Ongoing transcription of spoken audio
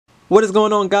What is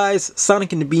going on, guys?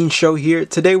 Sonic and the Bean Show here.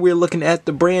 Today we're looking at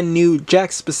the brand new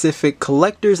Jakks specific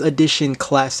Collector's Edition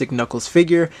Classic Knuckles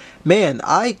figure. Man,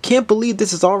 I can't believe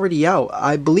this is already out.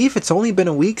 I believe it's only been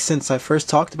a week since I first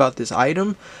talked about this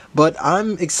item, but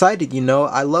I'm excited, you know.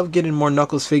 I love getting more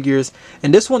Knuckles figures,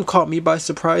 and this one caught me by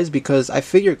surprise because I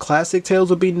figured Classic Tales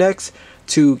would be next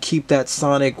to keep that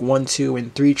Sonic 1, 2,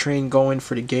 and 3 train going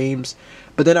for the games.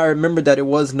 But then I remembered that it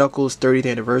was Knuckles' 30th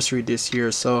anniversary this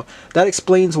year, so that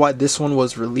explains why this one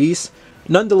was released.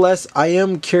 Nonetheless, I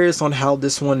am curious on how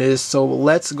this one is, so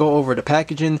let's go over the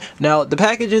packaging. Now, the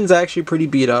packaging is actually pretty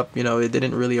beat up. You know, it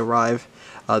didn't really arrive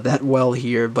that well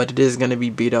here, but it is going to be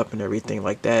beat up and everything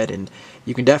like that, and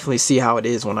you can definitely see how it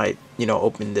is when I,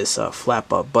 open this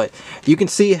flap up. But you can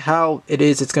see how it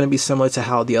is. It's going to be similar to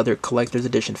how the other collector's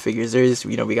edition figures is.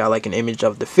 We got like an image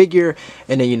of the figure,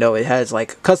 and then it has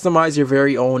like customize your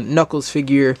very own Knuckles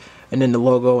figure, and then the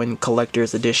logo and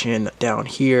collector's edition down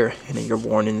here, and then your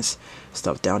warnings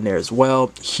stuff down there as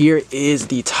well. Here is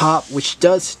the top, which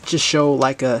does just show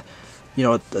like a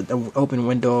the open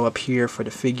window up here for the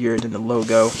figure, and then the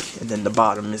logo, and then the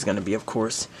bottom is going to be, of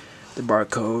course, the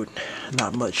barcode.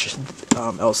 Not much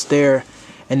else there.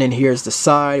 And then here's the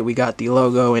side. We got the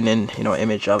logo, and then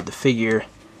image of the figure,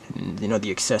 and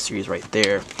the accessories right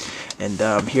there. And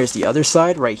here's the other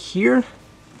side right here.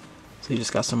 So you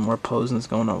just got some more posings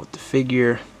going on with the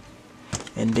figure.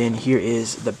 And then here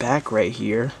is the back right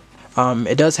here.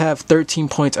 It does have 13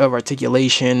 points of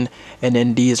articulation, and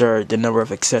then these are the number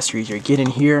of accessories you're getting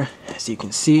here. As you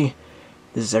can see,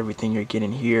 this is everything you're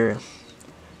getting here.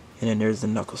 And then there's the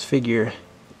Knuckles figure.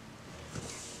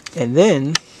 And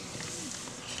then,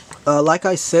 like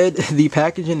I said, the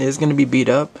packaging is going to be beat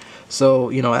up. So,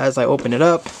 as I open it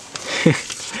up,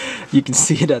 you can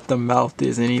see that the mouth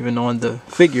isn't even on the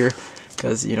figure,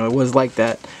 because, it was like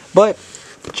that. But,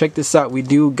 check this out. We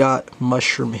do got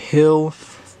Mushroom Hill.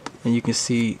 And you can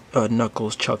see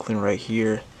Knuckles chuckling right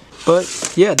here.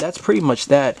 But yeah, that's pretty much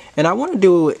that. And I want to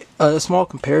do a small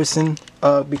comparison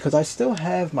because I still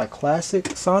have my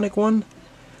classic Sonic one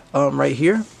right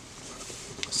here.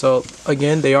 So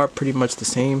again, they are pretty much the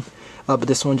same. But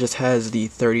this one just has the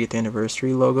 30th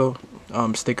anniversary logo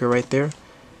sticker right there.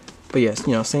 But yes,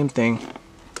 same thing,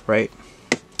 right?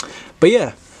 But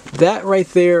yeah, that right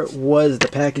there was the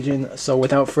packaging. So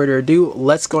without further ado,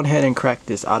 let's go ahead and crack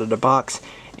this out of the box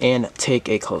and take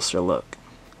a closer look.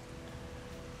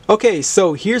 Okay,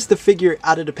 so here's the figure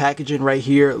out of the packaging right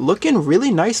here, looking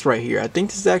really nice right here. I think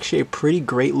this is actually a pretty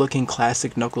great looking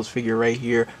classic Knuckles figure right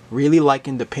here. Really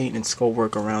liking the paint and sculpt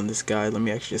work around this guy. Let me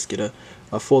actually just get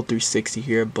a full 360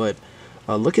 here, but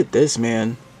look at this,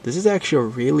 man. This is actually a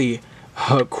really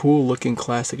cool looking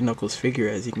classic Knuckles figure,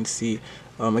 as you can see.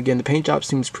 Again, the paint job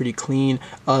seems pretty clean.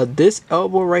 This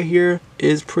elbow right here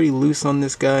is pretty loose on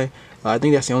this guy. I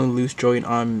think that's the only loose joint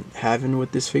I'm having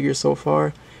with this figure so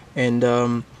far, and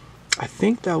I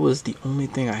think that was the only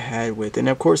thing I had with. And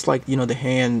of course, like the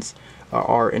hands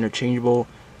are interchangeable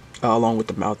along with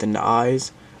the mouth and the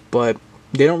eyes, but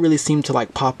they don't really seem to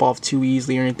like pop off too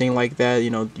easily or anything like that.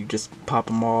 You just pop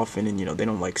them off, and then they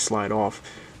don't like slide off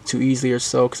too easily or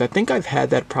so. Because I think I've had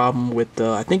that problem with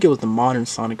the, I think it was the modern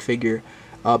Sonic figure,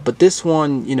 but this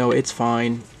one, it's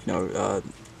fine.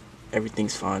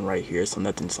 Everything's fine right here, so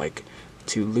nothing's like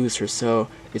too loose or so.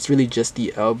 It's really just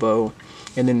the elbow,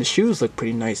 and then the shoes look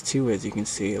pretty nice too, as you can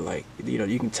see. Like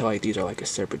you can tell like these are like a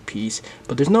separate piece,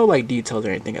 but there's no like details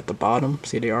or anything at the bottom.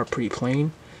 See, they are pretty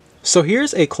plain. So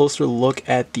here's a closer look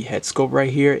at the head sculpt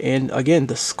right here, and again,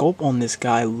 the sculpt on this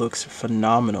guy looks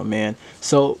phenomenal, man.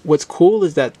 So what's cool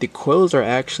is that the quills are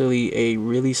actually a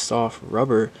really soft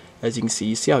rubber. As you can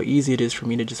see, how easy it is for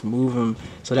me to just move them.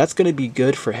 So that's going to be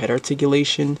good for head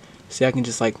articulation. See, I can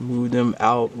just like move them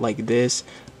out like this.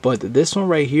 But this one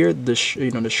right here, the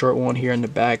short one here in the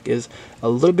back, is a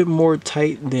little bit more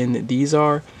tight than these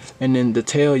are. And then the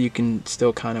tail, you can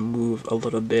still kind of move a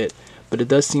little bit. But it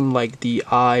does seem like the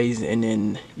eyes, and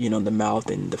then the mouth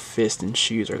and the fist and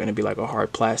shoes are going to be like a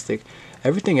hard plastic.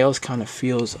 Everything else kind of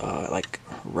feels like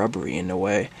rubbery in a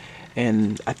way.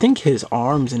 And I think his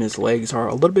arms and his legs are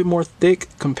a little bit more thick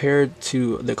compared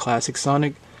to the classic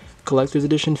Sonic Collector's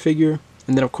Edition figure.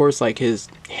 And then of course, like his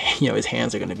his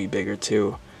hands are going to be bigger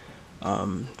too,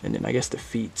 and then I guess the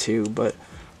feet too. But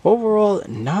overall,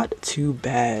 not too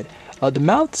bad. The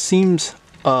mouth seems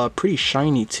pretty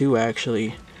shiny too,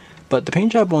 actually. But the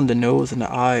paint job on the nose and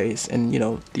the eyes, and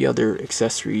the other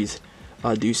accessories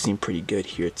do seem pretty good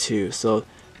here too. So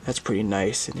that's pretty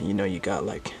nice. And then, you got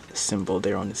like the symbol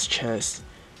there on his chest,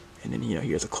 and then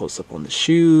here's a close up on the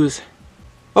shoes.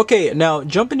 Okay, now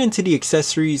jumping into the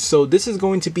accessories, so this is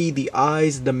going to be the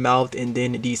eyes, the mouth, and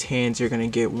then these hands you're going to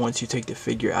get once you take the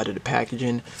figure out of the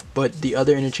packaging. But the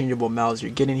other interchangeable mouths you're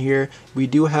getting here, we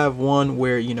do have one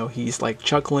where, you know, he's like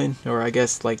chuckling, or I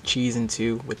guess like cheesing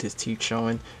too, with his teeth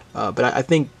showing. But I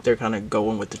think they're kind of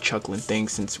going with the chuckling thing,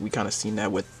 since we kind of seen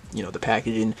that with, you know, the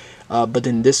packaging. But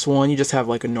then this one, you just have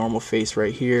like a normal face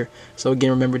right here. So again,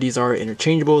 remember, these are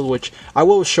interchangeable, which I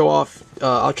will show off.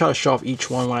 I'll try to show off each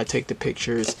one when I take the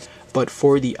pictures. But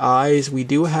for the eyes, we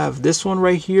do have this one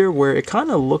right here where it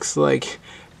kind of looks like,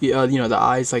 you know, the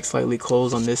eyes like slightly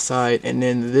closed on this side, and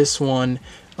then this one,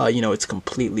 you know, it's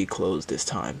completely closed this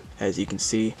time, as you can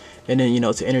see. And then, you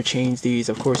know, to interchange these,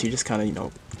 of course, you just kind of, you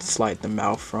know, slide the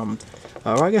mouth from,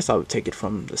 or I guess I would take it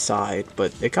from the side,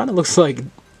 but it kind of looks like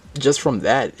just from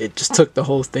that it just took the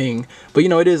whole thing. But you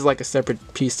know, it is like a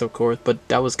separate piece, of course, but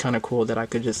that was kind of cool that I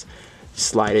could just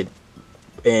slide it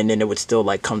and then it would still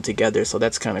like come together. So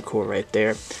that's kind of cool right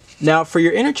there. Now for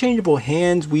your interchangeable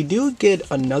hands, we do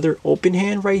get another open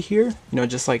hand right here, you know,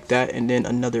 just like that, and then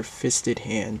another fisted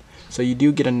hand. So you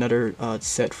do get another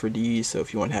set for these. So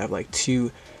if you want to have like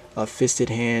two fisted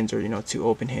hands, or, you know, two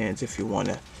open hands, if you want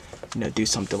to, you know, do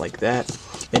something like that.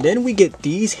 And then we get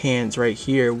these hands right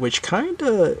here, which kind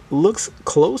of looks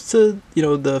close to, you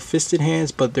know, the fisted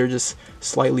hands, but they're just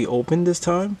slightly open this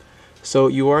time. So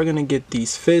you are going to get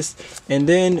these fists. And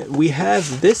then we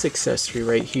have this accessory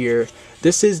right here.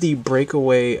 This is the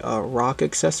breakaway rock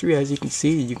accessory. As you can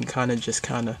see, you can kind of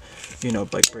you know,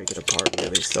 like break it apart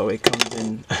really. So it comes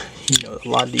in, you know, a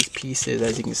lot of these pieces.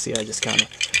 As you can see, I just kind of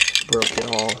broke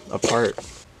it all apart.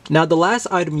 Now the last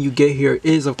item you get here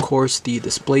is, of course, the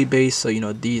display base. So, you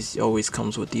know, these always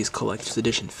comes with these collector's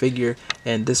edition figure,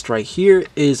 and this right here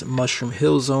is Mushroom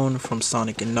Hill Zone from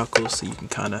Sonic and Knuckles. So you can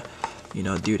kind of, you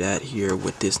know, do that here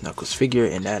with this Knuckles figure,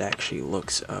 and that actually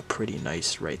looks pretty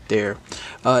nice right there.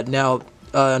 Now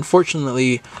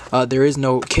unfortunately, there is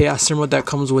no Chaos Emerald that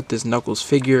comes with this Knuckles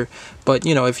figure, but,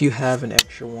 you know, if you have an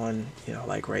extra one, you know,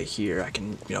 like right here, I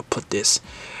can, you know, put this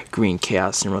green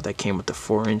Chaos Emerald that came with the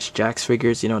 4-inch Jakks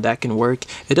figures, you know, that can work.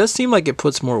 It does seem like it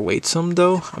puts more weight some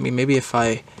though. I mean, maybe if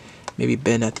I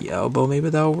bend at the elbow, maybe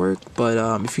that'll work,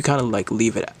 but if you kind of like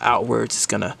leave it outwards, it's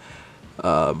gonna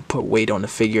put weight on the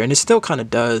figure, and it still kind of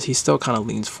does. He still kind of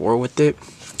leans forward with it,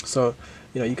 so,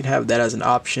 you know, you can have that as an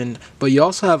option. But you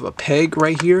also have a peg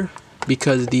right here,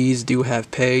 because these do have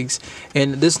pegs.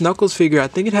 And this Knuckles figure, I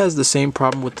think it has the same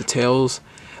problem with the tails,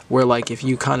 where like if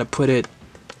you kind of put it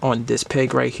on this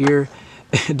peg right here,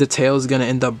 the tail is gonna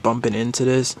end up bumping into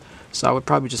this. So I would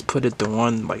probably just put it the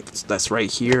one like that's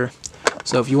right here.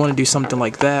 So if you want to do something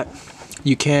like that,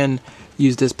 you can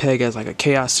use this peg as like a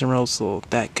Chaos Emerald, so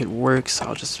that could work. So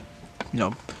I'll just, you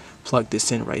know, plug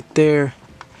this in right there.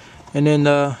 And then,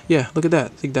 yeah, look at that.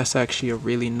 I think that's actually a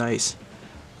really nice,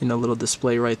 you know, little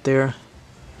display right there.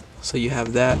 So you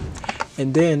have that.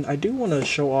 And then I do want to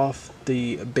show off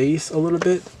the base a little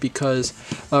bit, because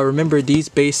remember, these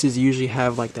bases usually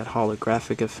have like that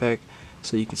holographic effect.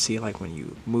 So you can see like when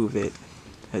you move it,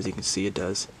 as you can see, it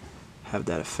does have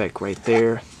that effect right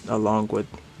there, along with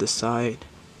the side.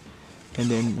 And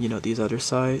then, you know, these other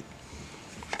side.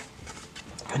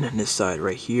 And then this side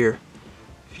right here.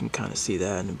 You can kind of see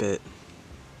that in a bit.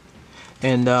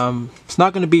 And it's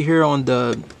not going to be here on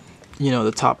the, you know,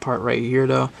 the top part right here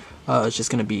though. It's just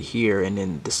going to be here, and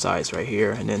then the sides right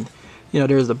here, and then, you know,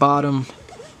 there's the bottom,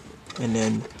 and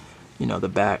then, you know, the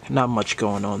back. Not much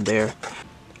going on there.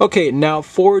 Okay, now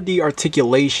for the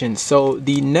articulation. So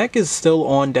the neck is still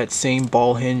on that same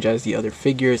ball hinge as the other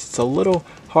figures. It's a little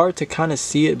hard to kind of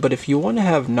see it, but if you want to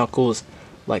have Knuckles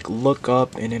like look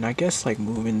up, and then I guess like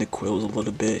moving the quills a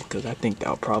little bit, because I think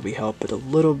that'll probably help it a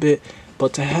little bit.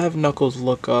 But to have Knuckles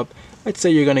look up, I'd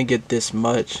say you're gonna get this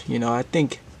much. You know, I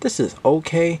think this is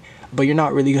okay, but you're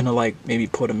not really gonna like maybe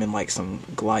put him in like some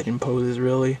gliding poses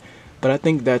really. But I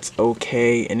think that's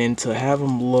okay. And then to have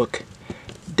him look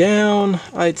down,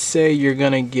 I'd say you're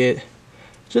gonna get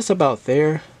just about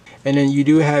there. And then you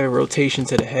do have a rotation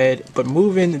to the head, but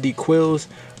moving the quills,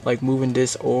 like moving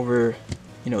this over,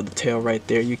 you know, the tail right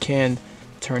there, you can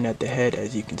turn at the head,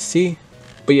 as you can see.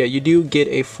 But yeah, you do get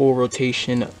a full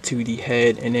rotation to the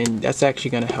head, and then that's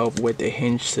actually going to help with the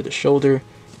hinge to the shoulder.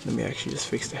 Let me actually just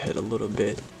fix the head a little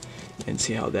bit and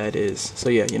see how that is.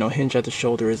 So yeah, you know, hinge at the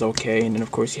shoulder is okay, and then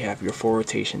of course you have your full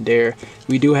rotation there.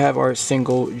 We do have our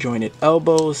single jointed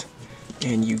elbows,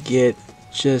 and you get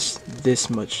just this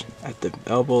much at the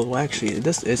elbow. Well, actually,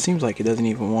 it seems like it doesn't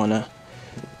even want to.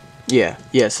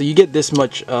 Yeah, so you get this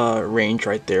much range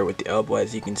right there with the elbow,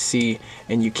 as you can see,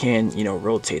 and you can, you know,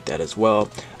 rotate that as well.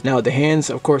 Now the hands,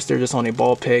 of course, they're just on a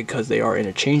ball peg because they are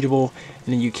interchangeable,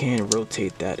 and then you can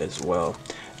rotate that as well.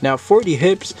 Now for the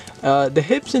hips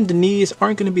and the knees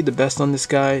aren't going to be the best on this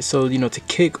guy. So, you know, to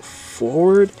kick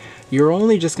forward, you're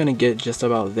only just going to get just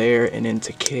about there, and then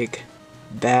to kick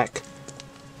back,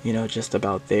 you know, just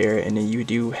about there. And then you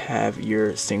do have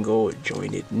your single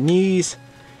jointed knees,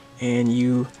 and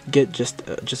you get just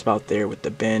about there with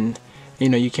the bend. You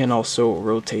know, you can also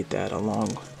rotate that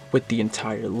along with the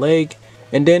entire leg.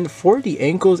 And then for the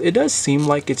ankles, it does seem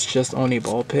like it's just on a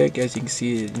ball peg, as you can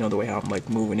see, you know, the way how I'm like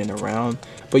moving it around.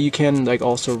 But you can like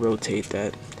also rotate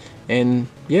that. And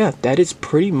yeah, that is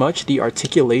pretty much the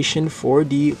articulation for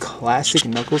the classic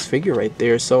Knuckles figure right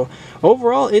there. So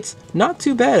overall, it's not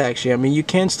too bad actually. I mean, you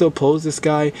can still pose this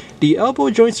guy. The elbow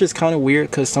joints is kind of weird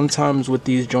because sometimes with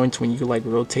these joints, when you like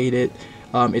rotate it,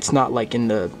 it's not like in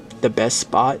the best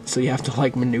spot, so you have to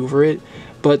like maneuver it.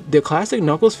 But the classic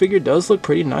Knuckles figure does look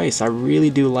pretty nice. I really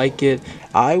do like it.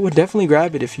 I would definitely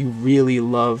grab it if you really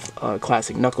love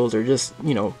classic Knuckles, or just,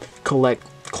 you know, collect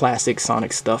classic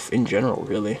Sonic stuff in general,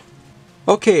 really.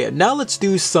 Okay, now let's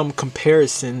do some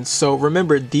comparisons. So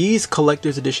remember, these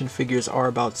collector's edition figures are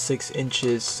about 6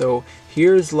 inches. So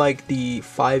here's like the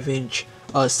 5-inch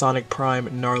Sonic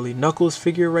Prime Gnarly Knuckles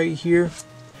figure right here.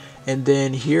 And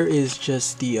then here is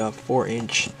just the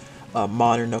 4-inch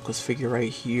modern Knuckles figure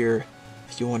right here,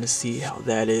 if you want to see how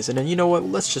that is. And then, you know what,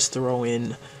 let's just throw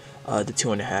in the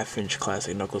 2.5-inch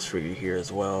classic Knuckles figure here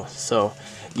as well. So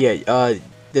yeah,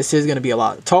 this is going to be a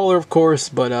lot taller, of course,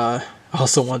 but I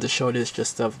also wanted to show this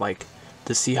just like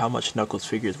to see how much Knuckles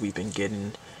figures we've been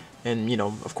getting. And, you know,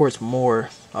 of course more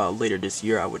later this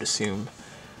year, I would assume.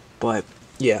 But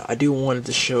yeah, I do wanted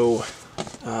to show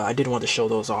I did want to show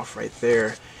those off right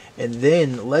there. And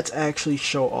then let's actually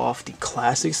show off the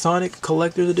classic Sonic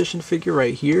Collector's Edition figure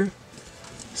right here.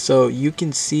 So you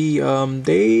can see I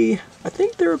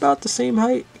think they're about the same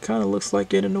height. It kind of looks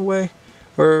like it in a way.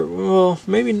 Or, well,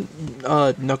 maybe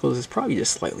Knuckles is probably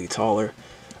just slightly taller.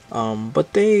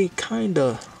 But they kind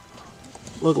of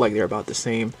look like they're about the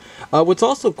same. What's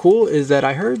also cool is that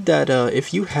I heard that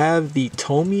if you have the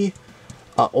Tomy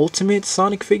Ultimate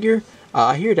Sonic figure,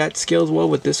 I hear that scales well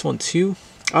with this one too.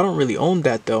 I don't really own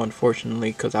that though,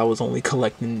 unfortunately, because I was only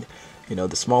collecting, you know,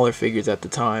 the smaller figures at the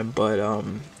time. But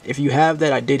if you have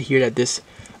that, I did hear that this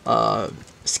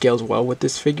scales well with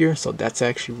this figure, so that's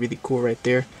actually really cool right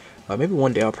there. Maybe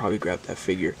one day I'll probably grab that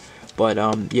figure. But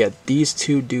yeah, these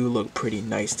two do look pretty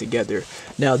nice together.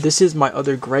 Now this is my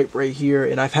other gripe right here,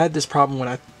 and I've had this problem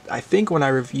when I think when I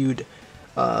reviewed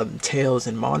Tails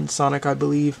and Modern Sonic, I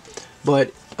believe.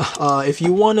 But if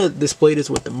you want to display this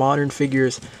with the modern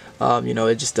figures, you know,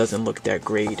 it just doesn't look that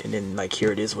great. And then like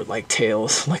here it is with like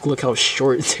Tails. Like look how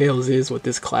short Tails is with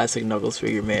this classic Knuckles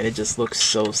figure, man. It just looks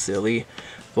so silly.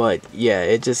 But yeah,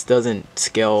 it just doesn't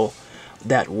scale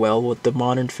that well with the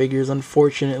modern figures,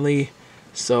 unfortunately.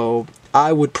 So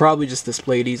I would probably just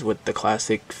display these with the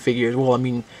classic figures. Well, I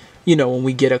mean, you know, when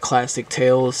we get a classic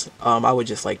Tails, I would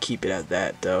just like keep it at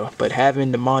that though. But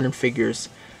having the modern figures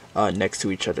next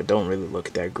to each other don't really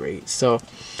look that great. So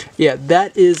yeah,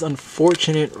 that is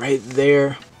unfortunate right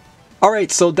there.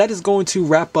 Alright, so that is going to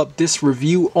wrap up this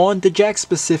review on the Jakks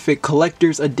specific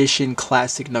Collector's Edition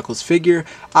Classic Knuckles figure.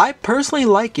 I personally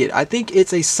like it. I think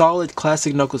it's a solid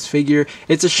Classic Knuckles figure.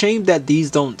 It's a shame that these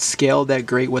don't scale that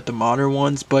great with the modern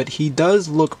ones, but he does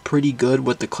look pretty good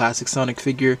with the classic Sonic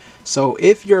figure. So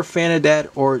if you're a fan of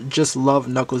that, or just love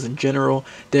Knuckles in general,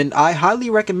 then I highly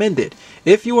recommend it.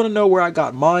 If you want to know where I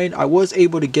got mine, I was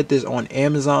able to get this on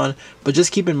Amazon, but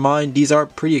just keep in mind these are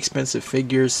pretty expensive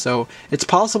figures, so it's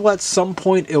possible at some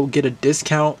point it'll get a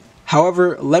discount.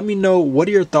 However, let me know what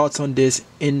are your thoughts on this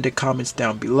in the comments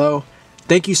down below.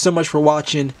 Thank you so much for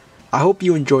watching. I hope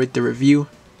you enjoyed the review.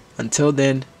 Until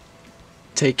then,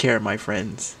 take care, my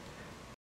friends.